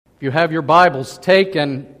If you have your Bibles, take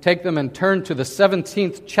them and turn to the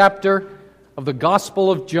 17th chapter of the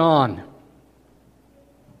Gospel of John.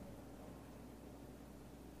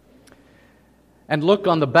 And look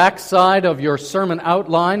on the back side of your sermon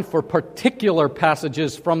outline for particular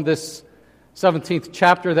passages from this 17th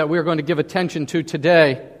chapter that we're going to give attention to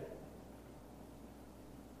today.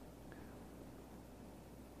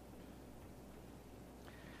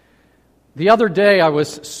 The other day I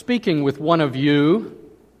was speaking with one of you,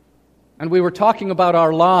 and we were talking about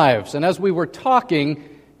our lives. And as we were talking,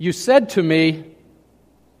 you said to me,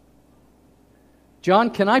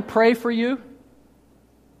 "John, can I pray for you?"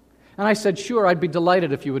 And I said, "Sure, I'd be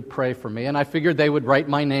delighted if you would pray for me." And I figured they would write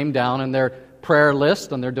my name down in their prayer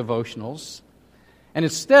list on their devotionals. And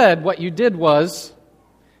instead, what you did was,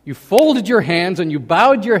 you folded your hands and you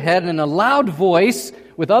bowed your head, and in a loud voice,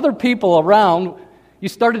 with other people around, you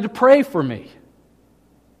started to pray for me.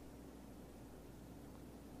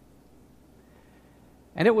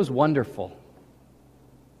 And it was wonderful.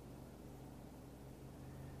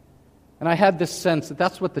 And I had this sense that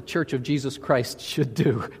that's what the Church of Jesus Christ should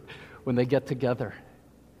do when they get together.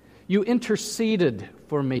 You interceded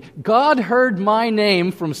for me. God heard my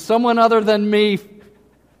name from someone other than me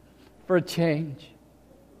for a change.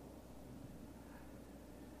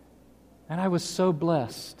 And I was so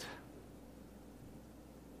blessed.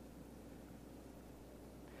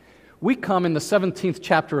 We come in the 17th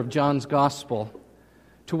chapter of John's Gospel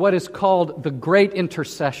to what is called the Great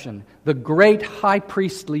Intercession, the great high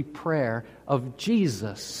priestly prayer of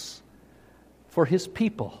Jesus for His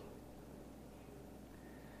people.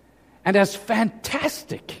 And as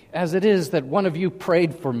fantastic as it is that one of you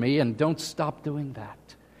prayed for me, and don't stop doing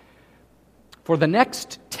that, for the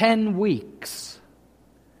next 10 weeks,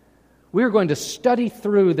 we're going to study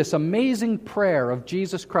through this amazing prayer of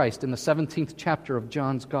Jesus Christ in the 17th chapter of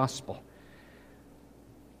John's Gospel.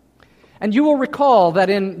 And you will recall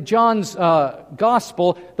that in John's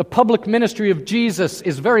Gospel, the public ministry of Jesus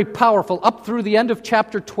is very powerful up through the end of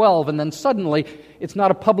chapter 12, and then suddenly it's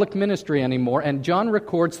not a public ministry anymore, and John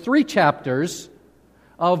records 3 chapters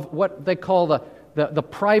of what they call the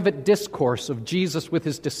private discourse of Jesus with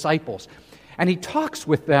His disciples. And He talks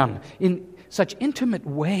with them in such intimate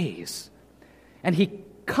ways, and He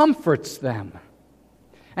comforts them,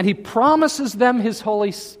 and He promises them His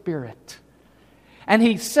Holy Spirit. And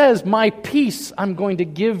He says, "My peace I'm going to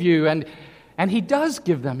give you." And He does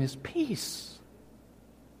give them His peace.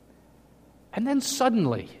 And then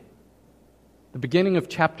suddenly, the beginning of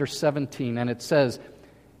chapter 17, and it says,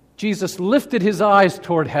 Jesus lifted His eyes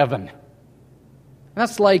toward heaven.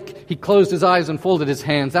 That's like He closed His eyes and folded His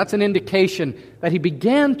hands. That's an indication that He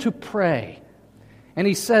began to pray. And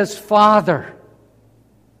He says, "Father."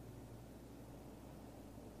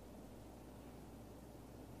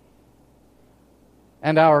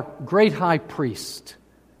 And our great high priest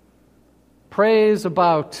prays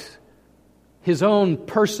about his own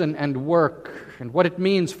person and work and what it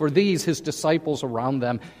means for these, His disciples around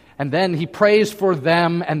them. And then He prays for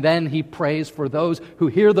them, and then He prays for those who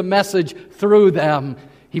hear the message through them.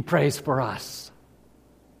 He prays for us.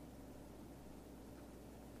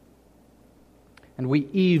 And we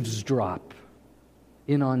eavesdrop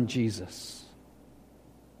in on Jesus.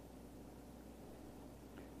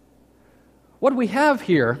 What we have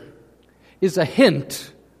here is a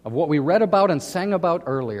hint of what we read about and sang about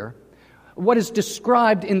earlier, what is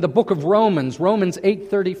described in the book of Romans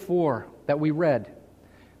 8:34 that we read,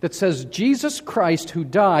 that says, Jesus Christ, who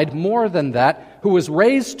died, more than that, who was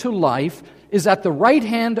raised to life, is at the right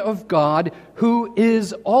hand of God, who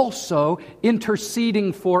is also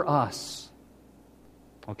interceding for us.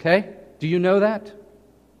 Okay? Do you know that?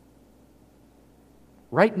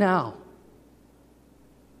 Right now.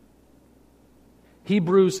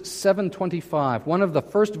 Hebrews 7:25, one of the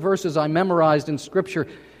first verses I memorized in Scripture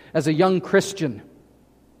as a young Christian.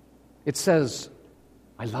 It says,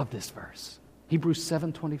 I love this verse, Hebrews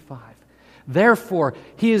 7:25. Therefore,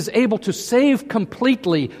 He is able to save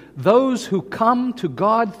completely those who come to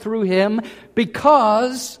God through Him,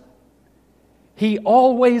 because He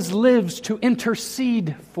always lives to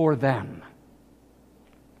intercede for them.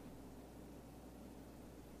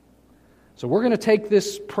 So we're going to take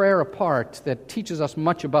this prayer apart that teaches us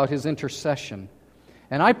much about His intercession.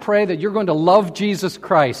 And I pray that you're going to love Jesus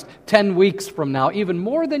Christ 10 weeks from now, even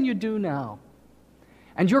more than you do now.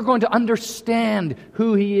 And you're going to understand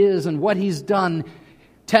who He is and what He's done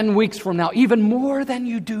 10 weeks from now, even more than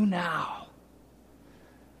you do now.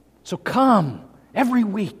 So come every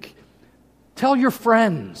week. Tell your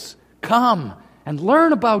friends, come and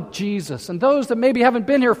learn about Jesus. And those that maybe haven't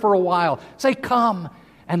been here for a while, say, come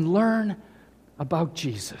and learn about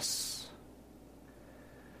Jesus.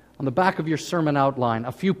 on the back of your sermon outline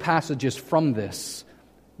a few passages from this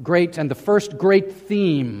great, and the first great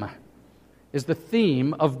theme is the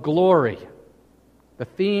theme of glory. The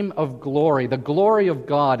theme of glory, the glory of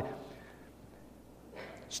God.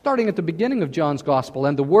 Starting at the beginning of John's Gospel,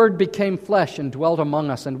 and the Word became flesh and dwelt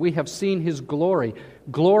among us, and we have seen His glory.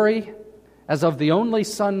 Glory as of the only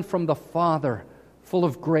Son from the Father, full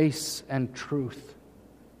of grace and truth.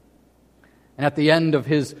 And at the end of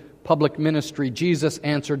His public ministry, Jesus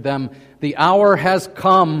answered them, "The hour has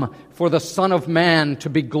come for the Son of Man to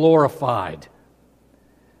be glorified."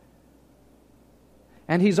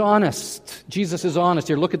 And He's honest. Jesus is honest.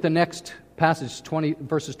 Here, look at the next passage,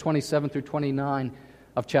 verses 27 through 29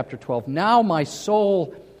 of chapter 12. "Now my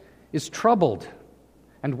soul is troubled,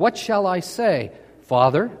 and what shall I say?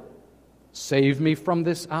 Father, save me from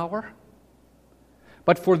this hour?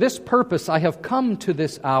 But for this purpose I have come to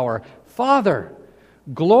this hour. Father,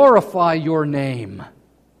 glorify your name."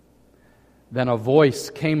 Then a voice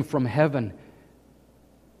came from heaven,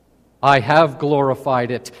 "I have glorified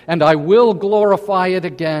it, and I will glorify it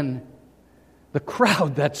again." The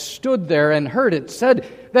crowd that stood there and heard it said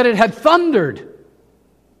that it had thundered.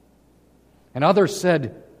 And others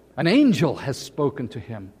said, "An angel has spoken to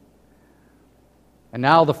him." And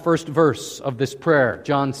now the first verse of this prayer,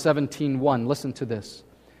 John 17:1. Listen to this.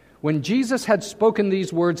 "When Jesus had spoken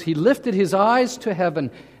these words, He lifted His eyes to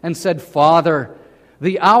heaven and said, Father,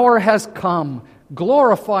 the hour has come.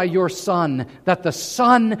 Glorify your Son, that the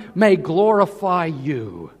Son may glorify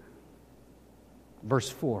you." Verse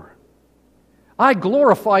 4. "I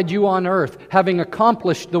glorified you on earth, having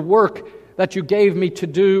accomplished the work that you gave me to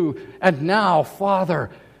do. And now,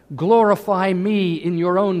 Father, glorify me in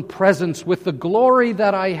your own presence with the glory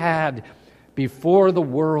that I had before the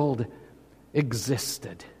world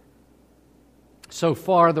existed." So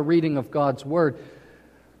far, the reading of God's Word.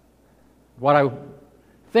 What I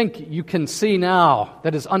think you can see now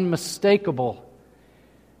that is unmistakable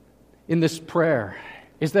in this prayer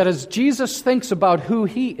is that as Jesus thinks about who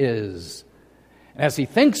He is, as He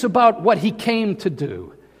thinks about what He came to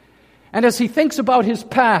do, and as He thinks about His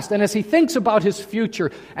past, and as He thinks about His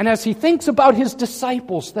future, and as He thinks about His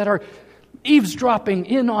disciples that are eavesdropping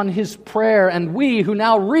in on His prayer, and we who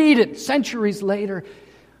now read it centuries later,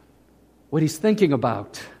 what He's thinking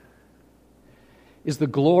about is the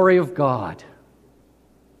glory of God.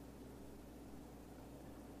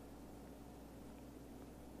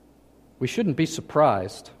 We shouldn't be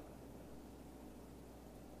surprised.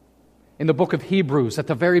 In the book of Hebrews, at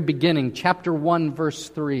the very beginning, chapter 1, verse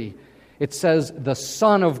 3, it says, "The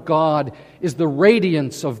Son of God is the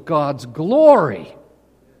radiance of God's glory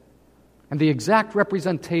and the exact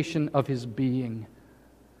representation of His being."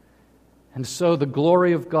 And so the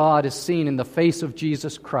glory of God is seen in the face of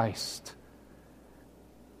Jesus Christ.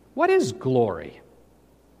 What is glory?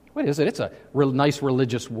 What is it? It's a real nice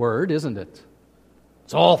religious word, isn't it?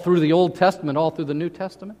 It's all through the Old Testament, all through the New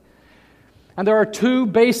Testament. And there are two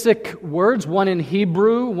basic words, one in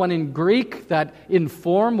Hebrew, one in Greek, that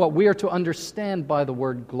inform what we are to understand by the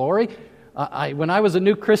word glory. When I was a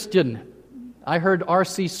new Christian, I heard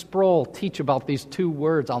R.C. Sproul teach about these two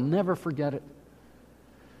words. I'll never forget it.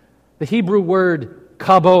 The Hebrew word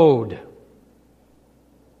kabod.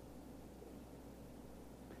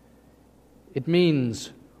 It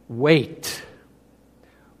means weight,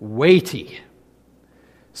 weighty,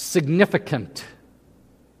 significant.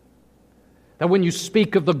 That when you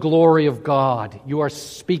speak of the glory of God, you are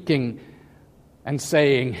speaking and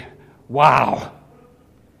saying, wow,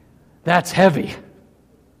 that's heavy.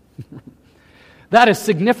 That is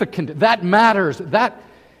significant. That matters. That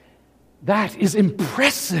is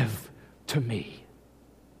impressive to me.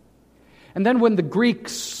 And then when the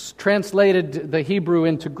Greeks translated the Hebrew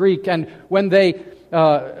into Greek, and when they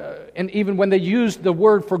and even when they used the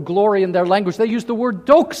word for glory in their language, they used the word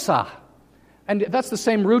doxa. And that's the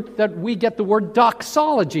same root that we get the word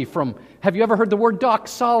doxology from. Have you ever heard the word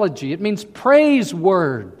doxology? It means praise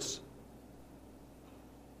words.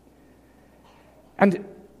 And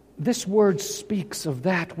this word speaks of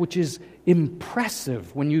that which is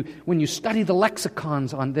impressive. When you study the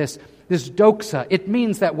lexicons on this doxa, it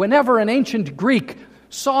means that whenever an ancient Greek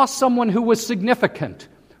saw someone who was significant,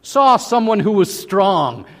 saw someone who was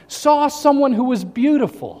strong, saw someone who was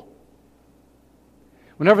beautiful,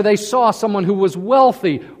 whenever they saw someone who was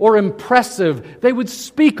wealthy or impressive, they would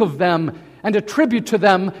speak of them and attribute to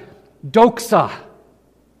them doxa,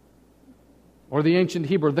 or the ancient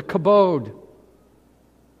Hebrew, the kabod.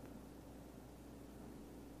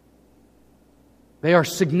 They are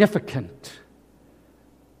significant.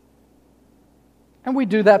 And we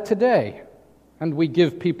do that today. And we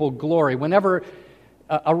give people glory. Whenever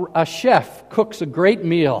a chef cooks a great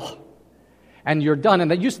meal, and you're done,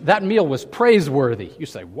 and that meal was praiseworthy. You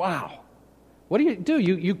say, wow. What do?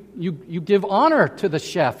 You give honor to the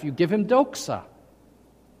chef. You give him doxa.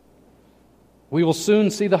 We will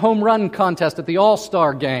soon see the home run contest at the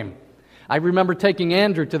All-Star game. I remember taking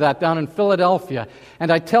Andrew to that down in Philadelphia,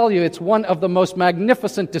 and I tell you, it's one of the most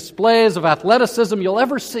magnificent displays of athleticism you'll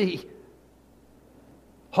ever see.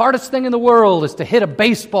 Hardest thing in the world is to hit a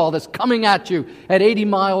baseball that's coming at you at 80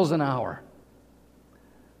 miles an hour.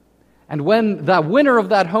 And when the winner of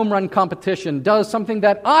that home run competition does something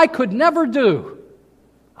that I could never do,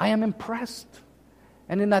 I am impressed.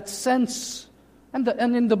 And in that sense, and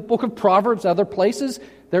in the book of Proverbs, other places,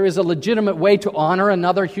 there is a legitimate way to honor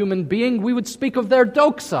another human being. We would speak of their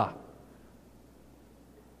doxa.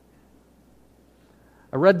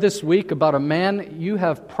 I read this week about a man you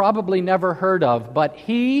have probably never heard of, but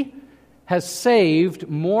he has saved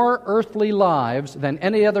more earthly lives than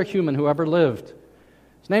any other human who ever lived.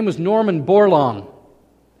 His name was Norman Borlaug,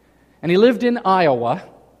 and he lived in Iowa.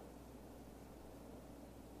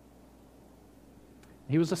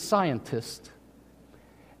 He was a scientist,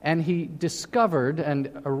 and he discovered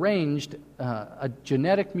and arranged a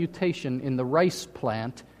genetic mutation in the rice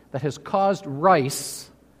plant that has caused rice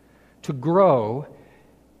to grow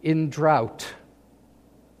in drought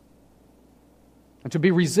and to be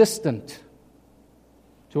resistant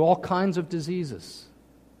to all kinds of diseases.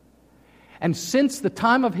 And since the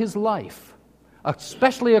time of his life,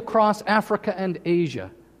 especially across Africa and Asia,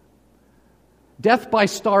 death by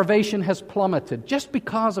starvation has plummeted just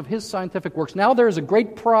because of his scientific works. Now there is a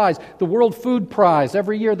great prize, the World Food Prize,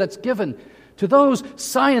 every year that's given to those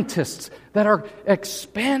scientists that are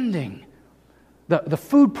expanding the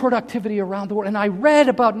food productivity around the world. And I read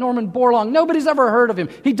about Norman Borlaug. Nobody's ever heard of him.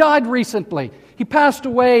 He died recently. He passed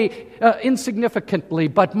away insignificantly,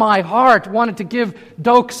 but my heart wanted to give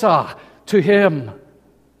doxa to him,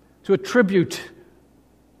 to attribute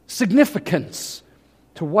significance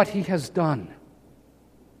to what he has done.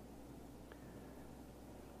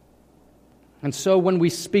 And so when we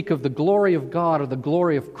speak of the glory of God or the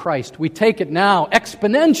glory of Christ, we take it now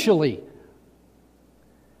exponentially.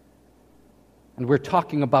 And we're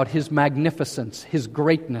talking about His magnificence, His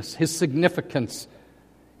greatness, His significance,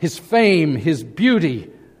 His fame, His beauty,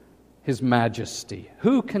 His majesty.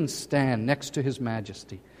 Who can stand next to His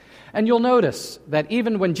majesty? And you'll notice that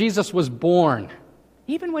even when Jesus was born,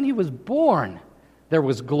 even when He was born, there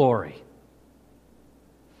was glory.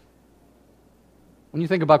 When you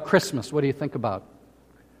think about Christmas, what do you think about?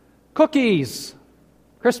 Cookies,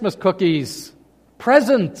 Christmas cookies,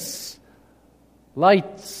 presents,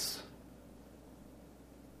 lights.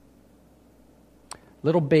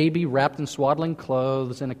 Little baby wrapped in swaddling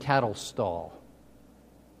clothes in a cattle stall.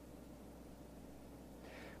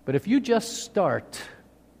 But if you just start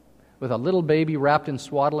with a little baby wrapped in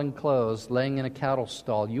swaddling clothes laying in a cattle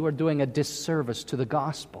stall, you are doing a disservice to the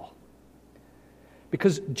gospel.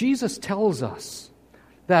 Because Jesus tells us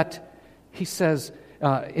that, he says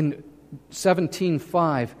in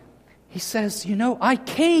 17:5, he says, I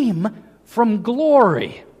came from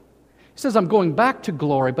glory. He says, I'm going back to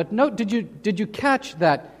glory. But note, did you catch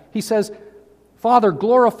that? He says, Father,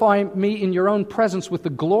 glorify me in your own presence with the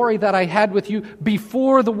glory that I had with you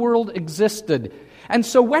before the world existed. And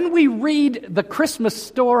so when we read the Christmas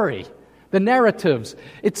story, the narratives,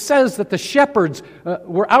 it says that the shepherds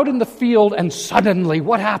were out in the field, and suddenly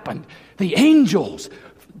what happened? The angels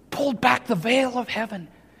pulled back the veil of heaven,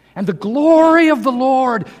 and the glory of the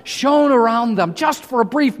Lord shone around them just for a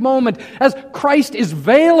brief moment as Christ is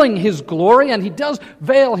veiling His glory, and He does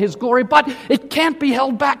veil His glory, but it can't be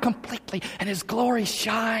held back completely, and His glory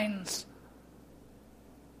shines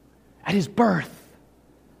at His birth.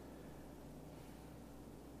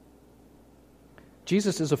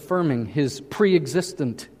 Jesus is affirming His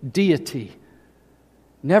pre-existent deity.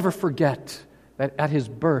 Never forget that at His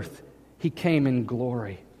birth He came in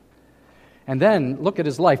glory. And then, look at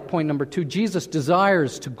His life. Point number 2, Jesus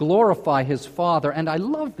desires to glorify His Father. And I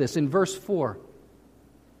love this in verse 4.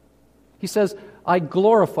 He says, I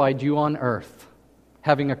glorified you on earth,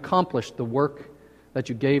 having accomplished the work that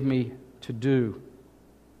you gave me to do.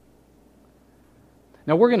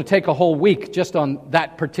 Now, we're going to take a whole week just on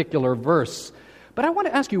that particular verse. But I want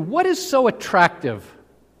to ask you, what is so attractive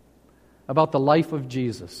about the life of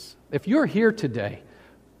Jesus? If you're here today,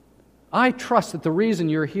 I trust that the reason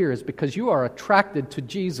you're here is because you are attracted to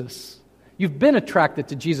Jesus. You've been attracted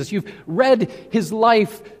to Jesus. You've read His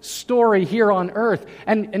life story here on earth,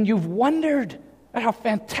 and you've wondered at how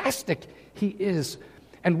fantastic He is.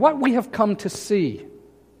 And what we have come to see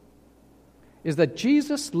is that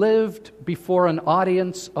Jesus lived before an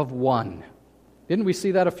audience of one. Didn't we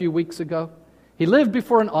see that a few weeks ago? He lived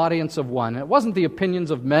before an audience of one. It wasn't the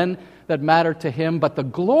opinions of men that mattered to him, but the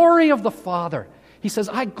glory of the Father. He says,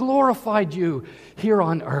 I glorified you here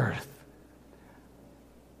on earth.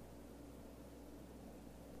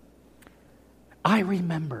 I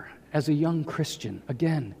remember as a young Christian,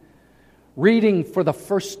 again, reading for the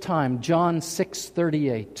first time John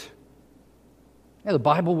 6:38. The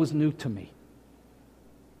Bible was new to me.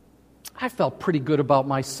 I felt pretty good about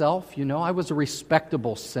myself. I was a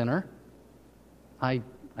respectable sinner. I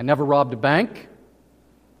never robbed a bank,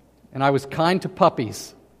 and I was kind to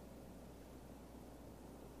puppies.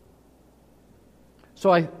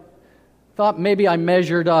 So I thought maybe I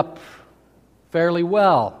measured up fairly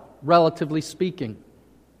well, relatively speaking.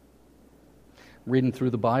 Reading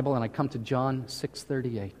through the Bible, and I come to John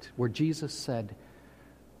 6:38, where Jesus said,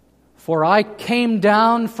 For I came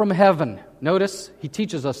down from heaven. Notice, he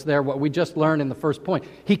teaches us there what we just learned in the first point.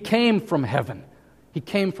 He came from heaven. He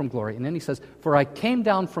came from glory. And then he says, For I came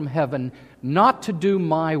down from heaven not to do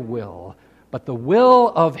my will, but the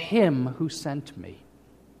will of him who sent me.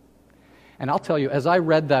 And I'll tell you, as I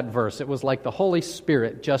read that verse, it was like the Holy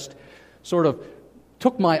Spirit just sort of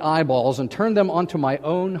took my eyeballs and turned them onto my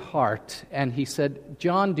own heart. And he said,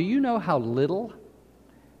 John, do you know how little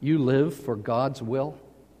you live for God's will?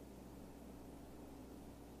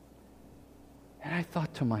 And I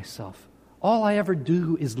thought to myself, all I ever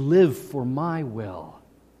do is live for my will.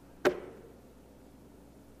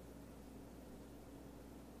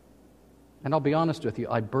 And I'll be honest with you,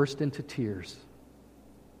 I burst into tears.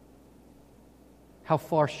 How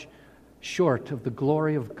far short of the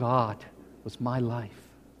glory of God was my life.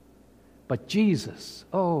 But Jesus,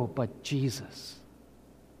 but Jesus.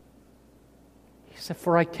 He said,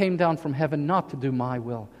 For I came down from heaven not to do my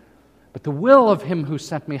will, but the will of him who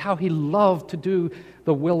sent me. How he loved to do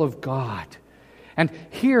the will of God. And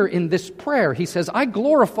here in this prayer, he says, I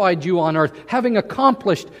glorified you on earth, having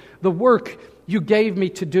accomplished the work you gave me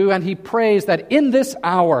to do. And he prays that in this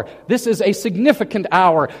hour, this is a significant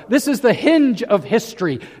hour. This is the hinge of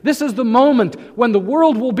history. This is the moment when the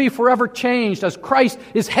world will be forever changed as Christ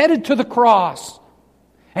is headed to the cross.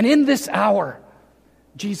 And in this hour,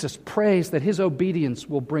 Jesus prays that his obedience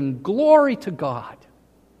will bring glory to God.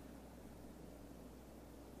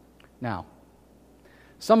 Now,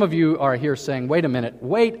 some of you are here saying, wait a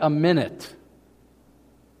minute.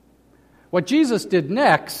 What Jesus did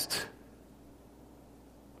next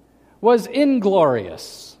was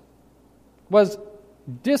inglorious, was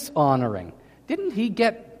dishonoring. Didn't he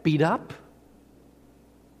get beat up?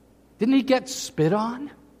 Didn't he get spit on?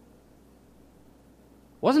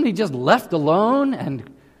 Wasn't he just left alone? And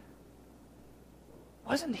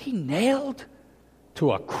wasn't he nailed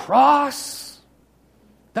to a cross?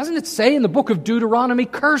 Doesn't it say in the book of Deuteronomy,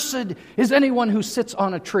 Cursed is anyone who sits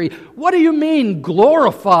on a tree? What do you mean,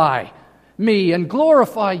 glorify me and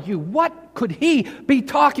glorify you? What could he be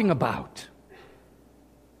talking about?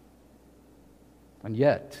 And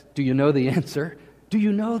yet, do you know the answer? Do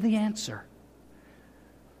you know the answer?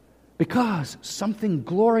 Because something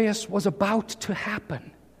glorious was about to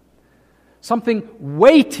happen. Something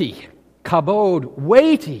weighty, kabod,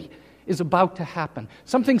 weighty, is about to happen.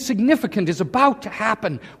 Something significant is about to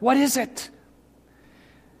happen. What is it?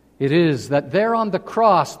 It is that there on the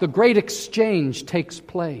cross, the great exchange takes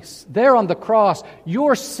place. There on the cross,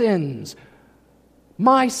 your sins,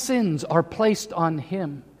 my sins are placed on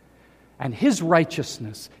him. And his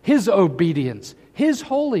righteousness, his obedience, his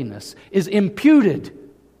holiness is imputed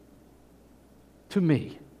to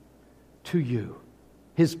me, to you,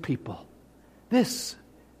 his people.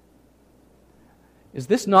 Is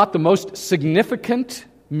this not the most significant,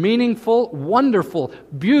 meaningful, wonderful,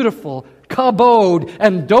 beautiful, kabod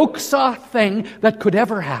and doxa thing that could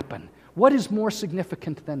ever happen? What is more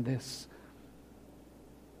significant than this?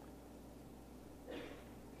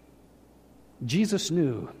 Jesus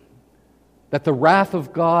knew that the wrath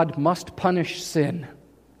of God must punish sin.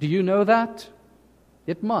 Do you know that?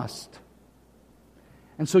 It must.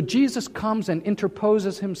 And so Jesus comes and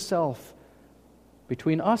interposes himself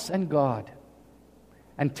between us and God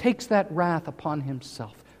and takes that wrath upon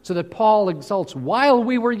himself, so that Paul exults, while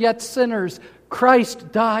we were yet sinners,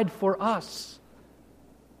 Christ died for us.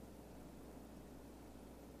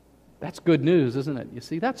 That's good news, isn't it? You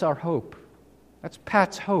see, that's our hope. That's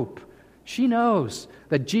Pat's hope. She knows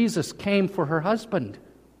that Jesus came for her husband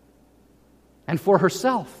and for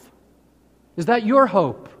herself. Is that your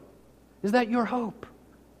hope? Is that your hope?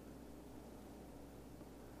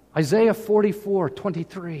 Isaiah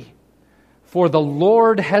 44:23. For the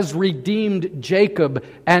Lord has redeemed Jacob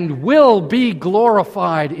and will be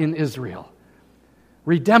glorified in Israel.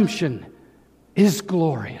 Redemption is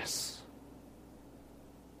glorious.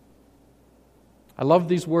 I love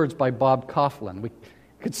these words by Bob Coughlin. We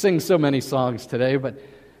could sing so many songs today, but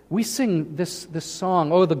we sing this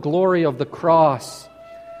song, "Oh, the glory of the cross."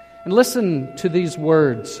 And listen to these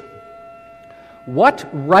words. What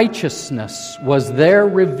righteousness was there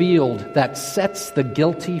revealed that sets the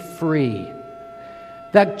guilty free,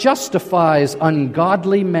 that justifies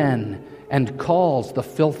ungodly men and calls the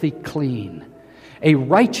filthy clean? A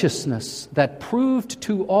righteousness that proved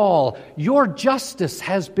to all your justice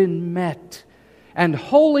has been met, and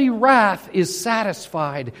holy wrath is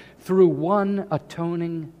satisfied through one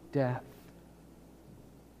atoning death.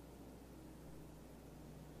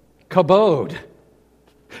 Kabod,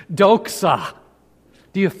 doxa.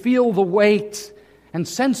 Do you feel the weight and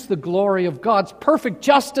sense the glory of God's perfect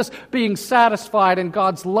justice being satisfied and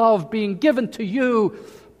God's love being given to you?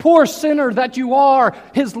 Poor sinner that you are,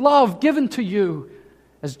 His love given to you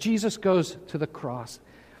as Jesus goes to the cross.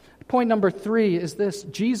 Point number 3 is this: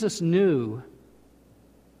 Jesus knew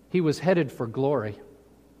He was headed for glory.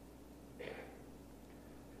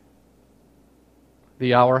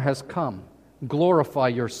 The hour has come. Glorify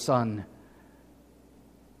your Son,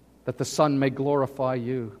 that the Son may glorify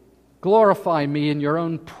you. Glorify me in your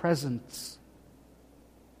own presence.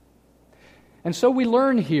 And so we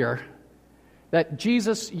learn here that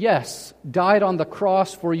Jesus, yes, died on the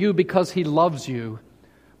cross for you because He loves you,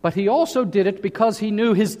 but He also did it because He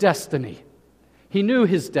knew His destiny. He knew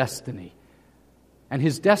His destiny. And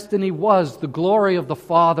His destiny was the glory of the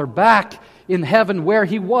Father back in heaven where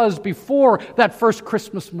He was before that first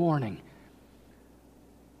Christmas morning.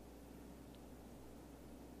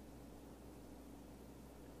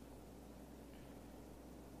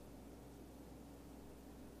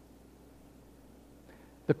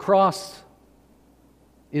 The cross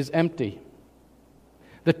is empty.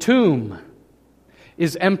 The tomb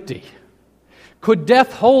is empty. Could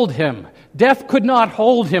death hold Him? Death could not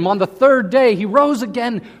hold Him. On the third day, He rose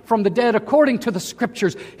again from the dead according to the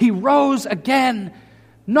Scriptures. He rose again.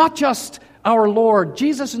 Not just our Lord.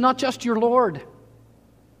 Jesus is not just your Lord.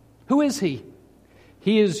 Who is He?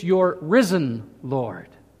 He is your risen Lord.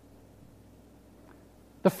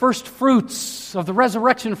 The first fruits of the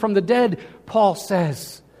resurrection from the dead, Paul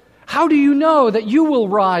says. How do you know that you will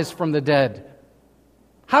rise from the dead?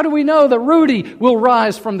 How do we know that Rudy will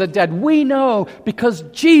rise from the dead? We know because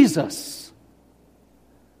Jesus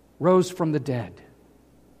rose from the dead.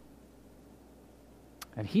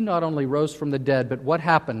 And He not only rose from the dead, but what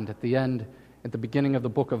happened at the beginning of the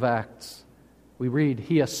book of Acts? We read,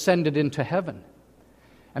 He ascended into heaven.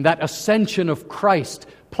 And that ascension of Christ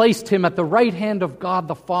placed Him at the right hand of God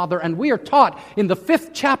the Father. And we are taught in the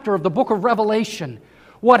 5th chapter of the book of Revelation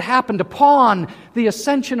what happened upon the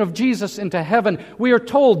ascension of Jesus into heaven. We are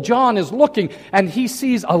told John is looking and he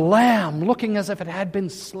sees a lamb looking as if it had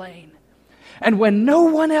been slain. And when no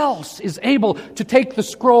one else is able to take the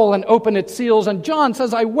scroll and open its seals, and John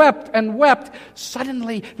says, I wept and wept,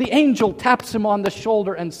 suddenly the angel taps him on the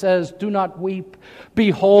shoulder and says, do not weep.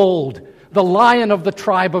 Behold, the Lion of the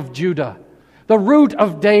tribe of Judah, the Root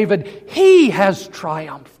of David, He has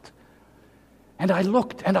triumphed. And I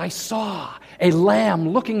looked and I saw a lamb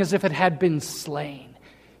looking as if it had been slain.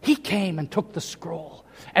 He came and took the scroll.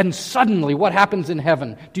 And suddenly, what happens in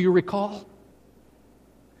heaven? Do you recall?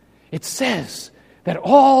 It says that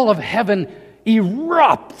all of heaven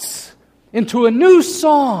erupts into a new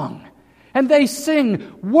song. And they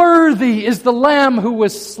sing, worthy is the Lamb who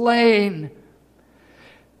was slain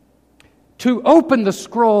to open the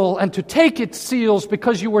scroll and to take its seals,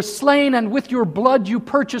 because you were slain, and with your blood you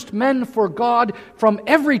purchased men for God from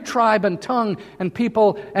every tribe and tongue and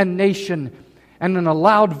people and nation. And in a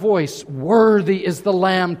loud voice, worthy is the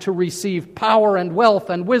Lamb to receive power and wealth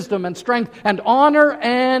and wisdom and strength and honor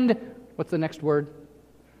and, what's the next word?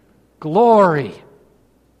 Glory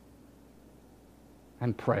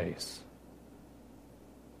and praise.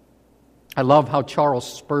 I love how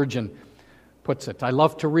Charles Spurgeon puts it. I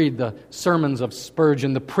love to read the sermons of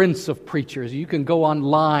Spurgeon, the prince of preachers. You can go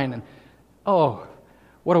online and, oh,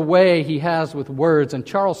 what a way he has with words. And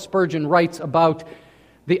Charles Spurgeon writes about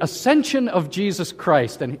the ascension of Jesus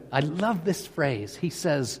Christ. And I love this phrase. He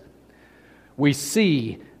says, we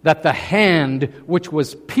see that the hand which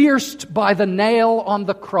was pierced by the nail on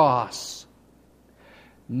the cross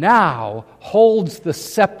now holds the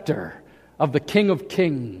scepter of the King of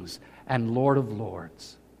Kings and Lord of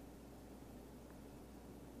Lords.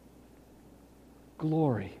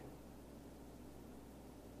 Glory.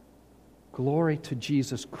 Glory to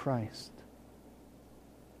Jesus Christ.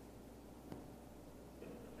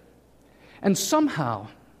 And somehow,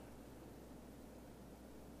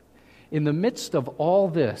 in the midst of all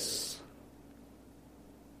this,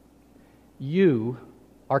 you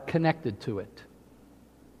are connected to it.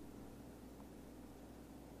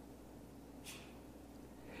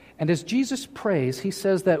 And as Jesus prays, he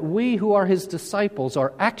says that we who are his disciples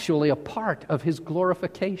are actually a part of his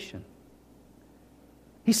glorification.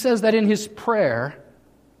 He says that in his prayer,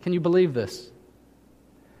 can you believe this?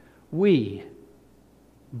 We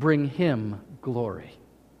bring him glory.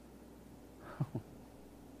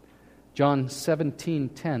 John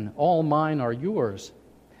 17:10, all mine are yours,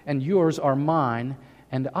 and yours are mine,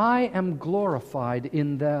 and I am glorified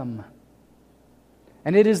in them.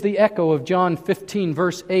 And it is the echo of John 15,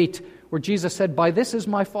 verse 8, where Jesus said, by this is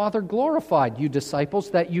my Father glorified, you disciples,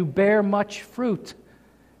 that you bear much fruit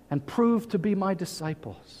and prove to be my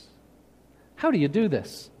disciples. How do you do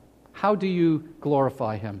this? How do you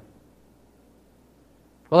glorify him?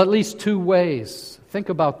 Well, at least two ways. Think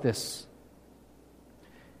about this.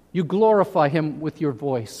 You glorify him with your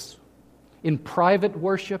voice. In private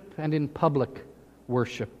worship and in public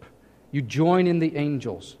worship. You join in the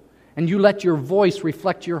angels. And you let your voice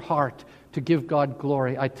reflect your heart to give God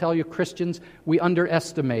glory. I tell you, Christians, we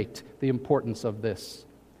underestimate the importance of this.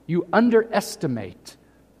 You underestimate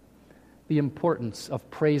the importance of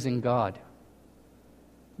praising God.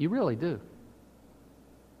 You really do.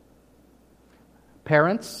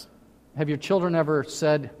 Parents, have your children ever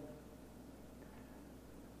said,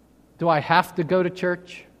 do I have to go to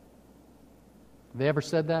church? Have they ever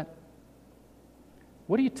said that?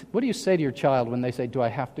 What do you say to your child when they say, do I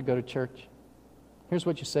have to go to church? Here's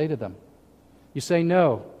what you say to them. You say,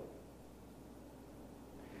 no.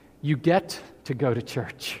 You get to go to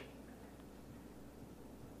church.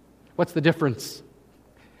 What's the difference?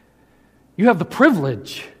 You have the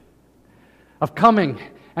privilege of coming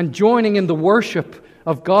and joining in the worship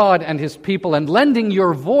of God and his people and lending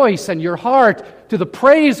your voice and your heart to the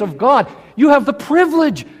praise of God. You have the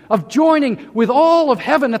privilege of joining with all of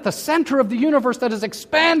heaven at the center of the universe that is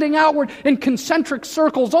expanding outward in concentric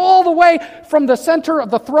circles all the way from the center of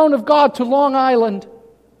the throne of God to Long Island.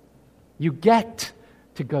 You get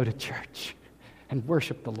to go to church and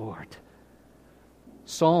worship the Lord.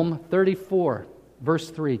 Psalm 34, verse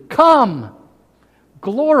 3. Come,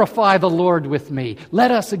 glorify the Lord with me.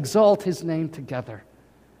 Let us exalt his name together.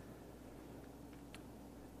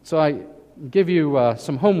 So I give you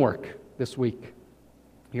some homework this week.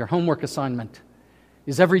 Your homework assignment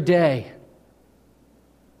is every day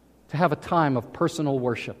to have a time of personal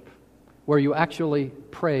worship where you actually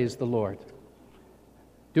praise the Lord.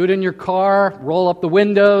 Do it in your car, roll up the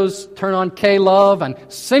windows, turn on K-Love, and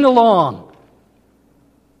sing along.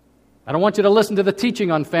 I don't want you to listen to the teaching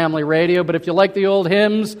on family radio, but if you like the old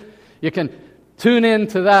hymns, you can tune in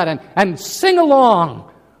to that and sing along.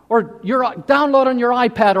 Or download on your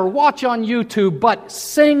iPad or watch on YouTube, but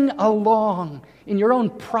sing along in your own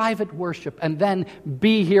private worship and then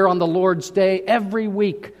be here on the Lord's Day every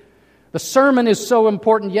week. The sermon is so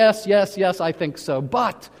important. Yes, I think so.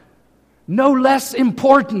 But no less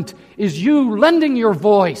important is you lending your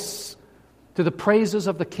voice to the praises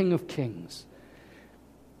of the King of Kings.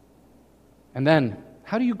 And then,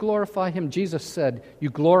 how do you glorify him? Jesus said, you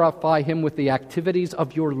glorify him with the activities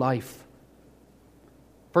of your life.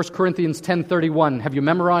 1 Corinthians 10:31. Have you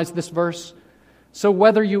memorized this verse? So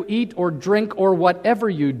whether you eat or drink or whatever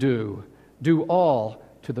you do, do all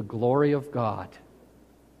to the glory of God.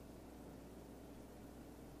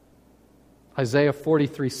 Isaiah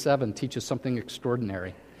 43:7 teaches something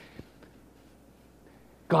extraordinary.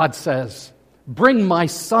 God says, bring my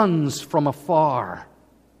sons from afar,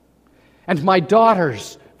 and my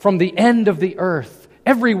daughters from the end of the earth,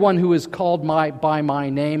 everyone who is called by my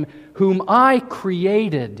name, whom I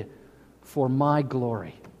created for my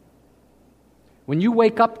glory. When you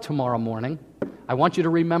wake up tomorrow morning, I want you to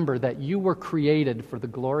remember that you were created for the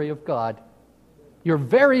glory of God. Your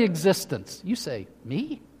very existence. You say,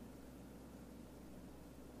 me?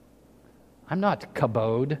 I'm not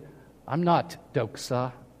Kabod. I'm not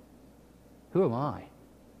Doksa. Who am I?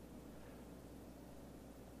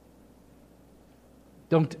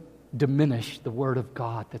 Don't diminish the Word of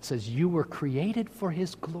God that says you were created for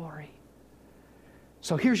his glory.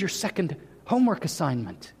 So here's your second homework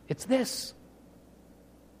assignment. It's this.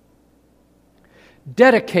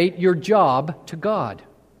 Dedicate your job to God.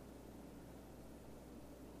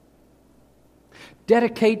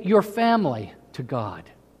 Dedicate your family to God.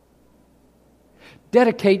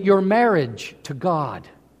 Dedicate your marriage to God.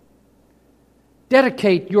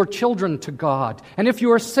 Dedicate your children to God. And if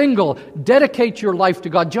you are single, dedicate your life to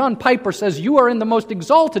God. John Piper says you are in the most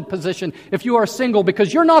exalted position if you are single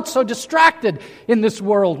because you're not so distracted in this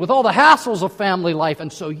world with all the hassles of family life.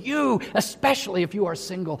 And so you, especially if you are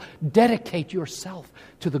single, dedicate yourself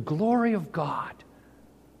to the glory of God.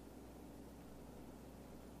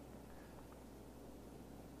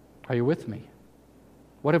 Are you with me?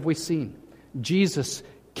 What have we seen? Jesus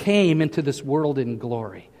came into this world in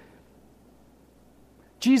glory.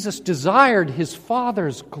 Jesus desired his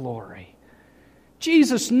Father's glory.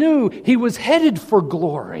 Jesus knew he was headed for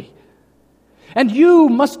glory. And you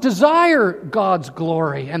must desire God's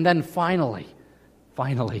glory. And then finally,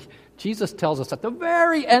 Jesus tells us at the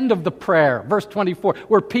very end of the prayer, verse 24,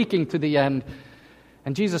 we're peeking to the end.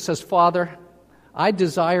 And Jesus says, Father, I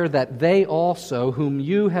desire that they also, whom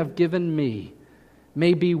you have given me,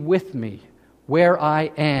 may be with me where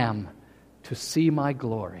I am to see my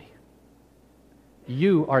glory.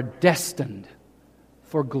 You are destined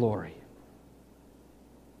for glory.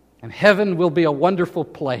 And heaven will be a wonderful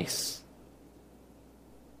place.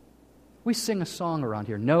 We sing a song around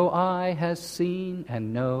here. No eye has seen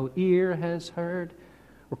and no ear has heard.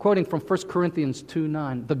 We're quoting from 1 Corinthians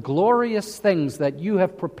 2:9. The glorious things that you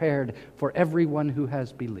have prepared for everyone who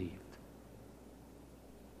has believed.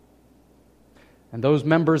 And those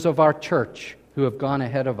members of our church who have gone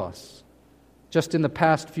ahead of us. Just in the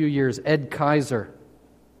past few years, Ed Kaiser,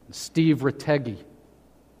 Steve Rettegi,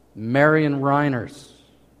 Marion Reiners,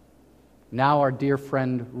 now our dear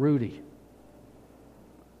friend Rudy.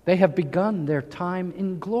 They have begun their time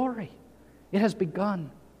in glory. It has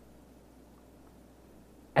begun.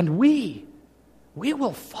 And we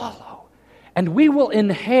will follow. And we will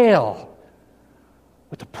inhale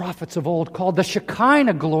what the prophets of old called the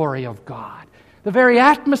Shekinah glory of God. The very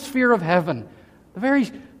atmosphere of heaven. The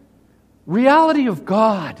very reality of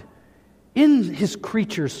God in His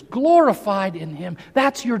creatures, glorified in Him.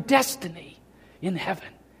 That's your destiny in heaven.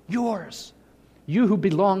 Yours. You who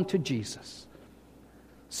belong to Jesus.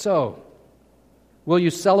 So, will you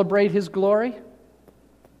celebrate His glory?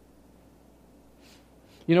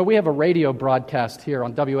 You know, we have a radio broadcast here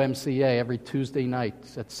on WMCA every Tuesday night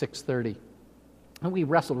at 6:30. And we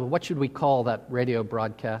wrestled with what should we call that radio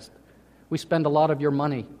broadcast. We spend a lot of your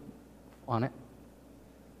money on it.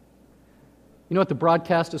 You know what the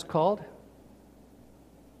broadcast is called?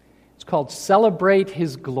 It's called Celebrate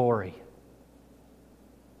His Glory.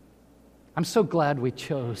 I'm so glad we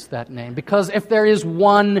chose that name, because if there is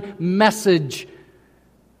one message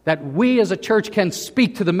that we as a church can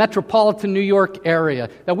speak to the metropolitan New York area,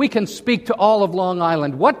 that we can speak to all of Long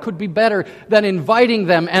Island, what could be better than inviting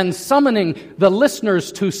them and summoning the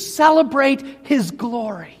listeners to celebrate His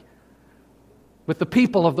glory with the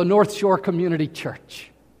people of the North Shore Community Church?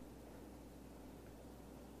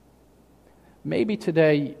 Maybe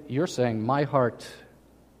today you're saying, my heart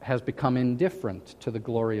has become indifferent to the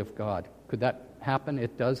glory of God. Could that happen?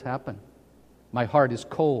 It does happen. My heart is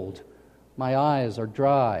cold. My eyes are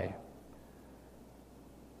dry.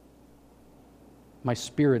 My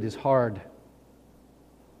spirit is hard.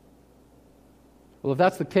 Well, if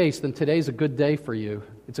that's the case, then today's a good day for you.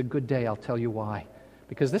 It's a good day, I'll tell you why.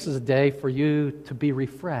 Because this is a day for you to be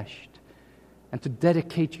refreshed and to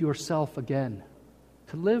dedicate yourself again,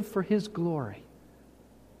 to live for His glory,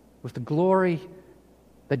 with the glory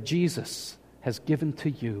that Jesus has given to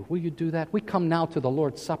you. Will you do that? We come now to the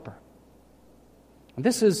Lord's Supper. And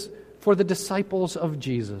this is for the disciples of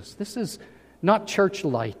Jesus. This is not church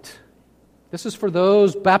light. This is for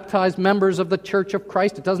those baptized members of the Church of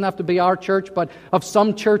Christ. It doesn't have to be our church, but of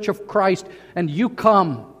some Church of Christ. And you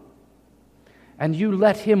come and you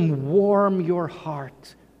let Him warm your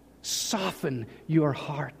heart, soften your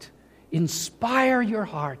heart, inspire your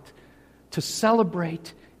heart to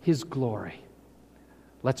celebrate His glory.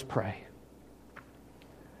 Let's pray.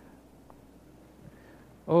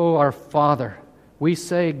 Oh, our Father, we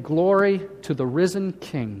say glory to the risen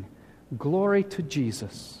King, glory to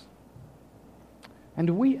Jesus.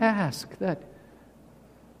 And we ask that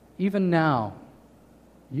even now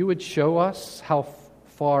you would show us how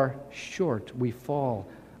far short we fall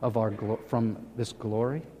of from this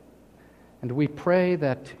glory. And we pray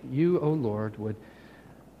that you, O Lord, would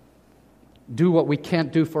do what we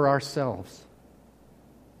can't do for ourselves.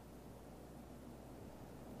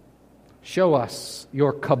 Show us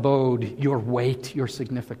your kabod, your weight, your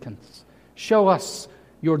significance. Show us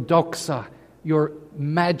your doxa, your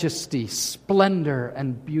majesty, splendor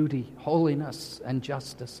and beauty, holiness and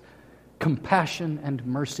justice, compassion and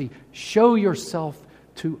mercy. Show yourself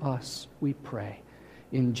to us, we pray.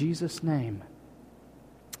 In Jesus' name,